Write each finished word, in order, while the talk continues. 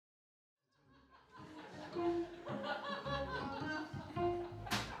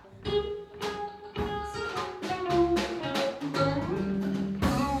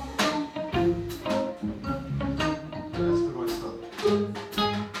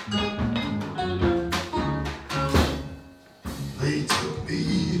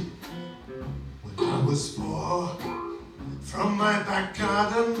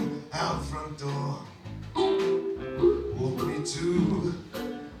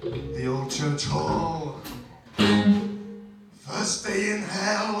torture tour. First day in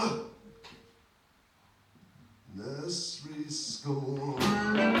hell. Nursery school.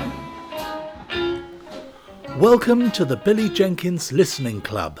 Welcome to the Billy Jenkins Listening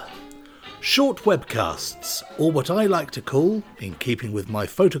Club. Short webcasts, or what I like to call, in keeping with my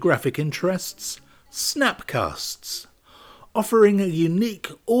photographic interests, snapcasts, offering a unique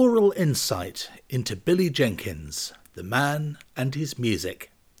oral insight into Billy Jenkins, the man and his music.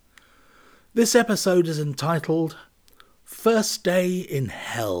 This episode is entitled First Day in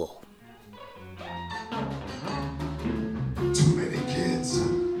Hell. Too many kids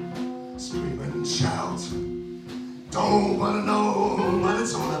scream and shout. Don't wanna know what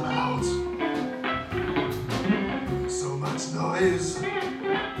it's all about. So much noise,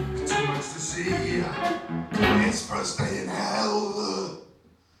 too much to see. It's first day in hell,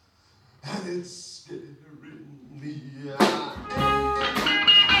 and it's scaring me.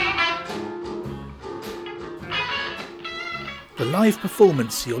 The live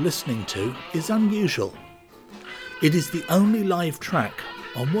performance you're listening to is unusual. It is the only live track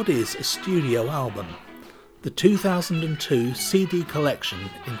on what is a studio album, the 2002 CD collection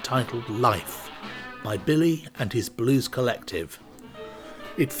entitled Life by Billy and his Blues Collective.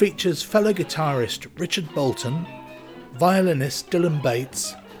 It features fellow guitarist Richard Bolton, violinist Dylan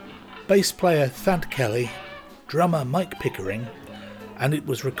Bates, bass player Thad Kelly, drummer Mike Pickering, and it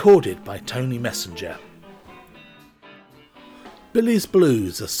was recorded by Tony Messenger. Billy's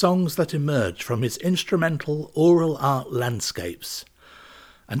blues are songs that emerge from his instrumental oral art landscapes.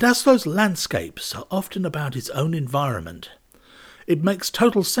 And as those landscapes are often about his own environment, it makes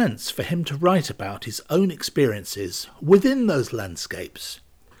total sense for him to write about his own experiences within those landscapes.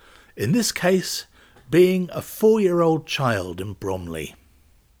 In this case, being a 4-year-old child in Bromley.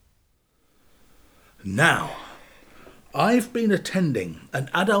 Now, I've been attending an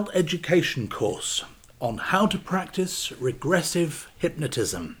adult education course on how to practice regressive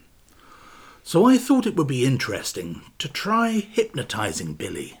hypnotism. So I thought it would be interesting to try hypnotising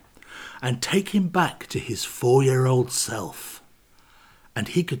Billy and take him back to his 4-year-old self. And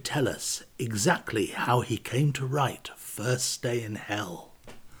he could tell us exactly how he came to write First Day in Hell.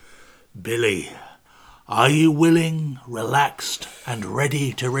 Billy, are you willing, relaxed and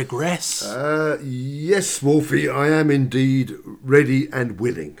ready to regress? Yes, Wolfie, I am indeed ready and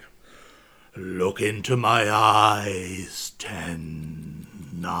willing. Look into my eyes. 10,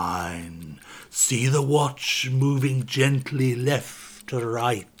 9... See the watch moving gently left to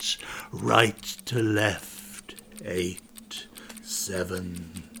right, right to left. 8,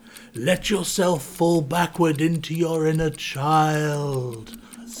 7. Let yourself fall backward into your inner child.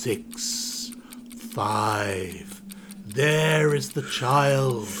 6, 5. There is the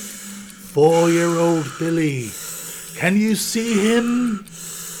child. 4-year-old Billy. Can you see him?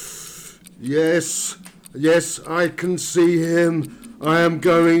 Yes, I can see him. I am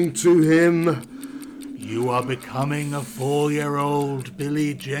going to him. You are becoming a 4-year-old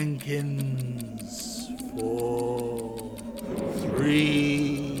Billy Jenkins. 4,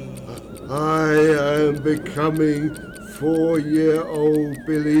 3. I am becoming 4-year-old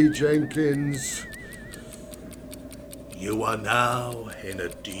Billy Jenkins. You are now in a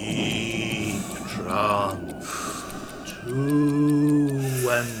deep trance. 2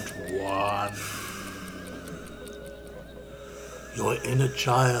 and 1. Your inner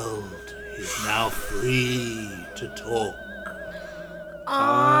child is now free to talk.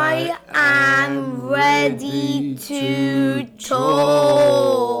 I am ready to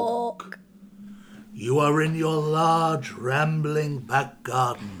talk. You are in your large, rambling back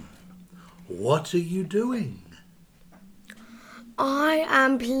garden. What are you doing? I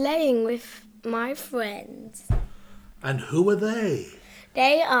am playing with my friends. And who are they?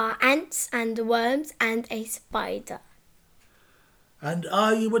 They are ants and worms and a spider. And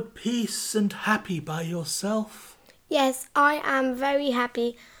are you at peace and happy by yourself? Yes, I am very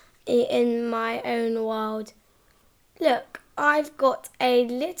happy in my own world. Look, I've got a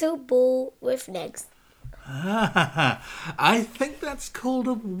little ball with legs. I think that's called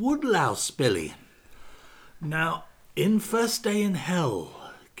a woodlouse, Billy. Now, in First Day in Hell,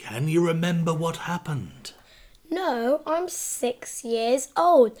 can you remember what happened? No, I'm 6 years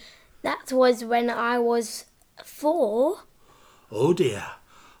old. That was when I was 4. Oh dear,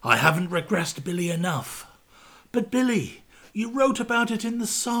 I haven't regressed Billy enough. But Billy, you wrote about it in the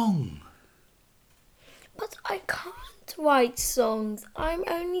song. But I can't write songs. I'm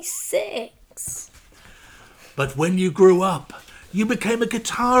only 6. But when you grew up, you became a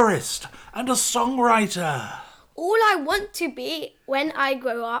guitarist and a songwriter. All I want to be when I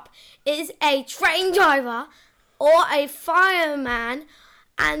grow up is a train driver or a fireman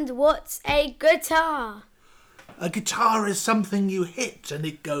And what's a guitar? A guitar is something you hit and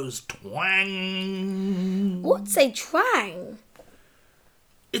it goes twang. What's a twang?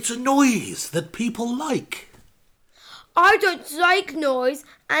 It's a noise that people like. I don't like noise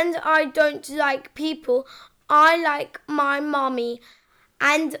and I don't like people. I like my mummy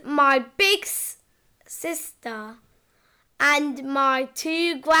and my big sister and my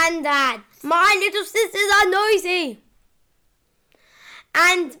 2 granddads. My little sisters are noisy.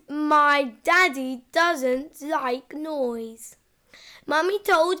 And my daddy doesn't like noise. Mummy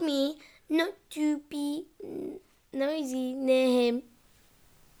told me not to be noisy near him.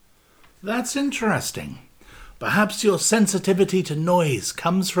 That's interesting. Perhaps your sensitivity to noise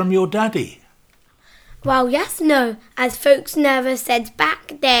comes from your daddy. Well, yes, no, as folks never said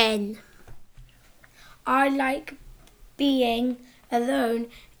back then. I like being alone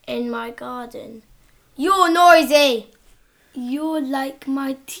in my garden. You're noisy! You're like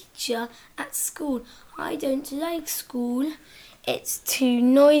my teacher at school. I don't like school. It's too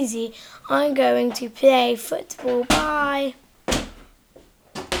noisy. I'm going to play football. Bye.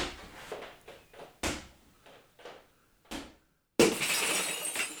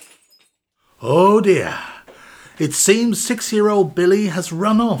 Oh dear. It seems 6-year-old Billy has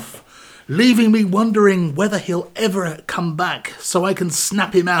run off, leaving me wondering whether he'll ever come back so I can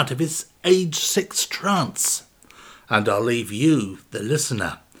snap him out of his age 6 trance. And I'll leave you, the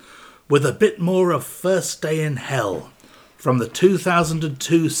listener, with a bit more of First Day in Hell from the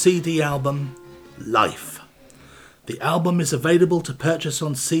 2002 CD album, Life. The album is available to purchase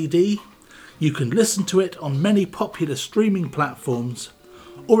on CD. You can listen to it on many popular streaming platforms,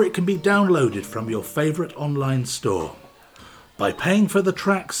 or it can be downloaded from your favourite online store. By paying for the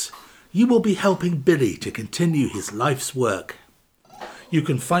tracks, you will be helping Billy to continue his life's work. You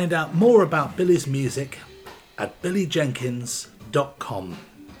can find out more about Billy's music at billyjenkins.com.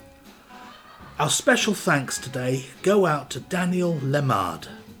 Our special thanks today go out to Daniel Lemmard,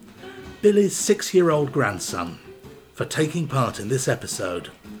 Billy's 6-year-old grandson, for taking part in this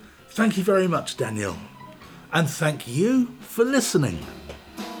episode. Thank you very much, Daniel, and thank you for listening.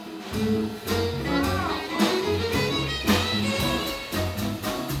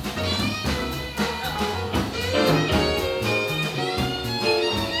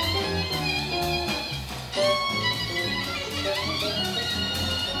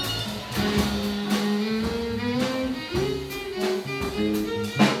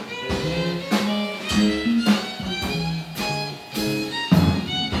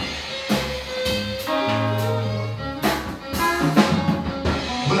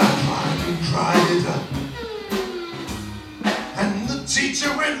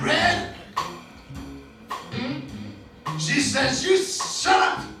 Teacher went red. She says, you shut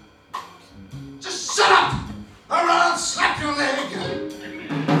up. Just shut up or I'll slap your leg.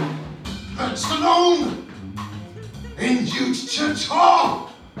 Hurts alone in huge church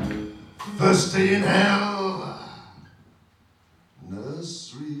hall. First day in hell.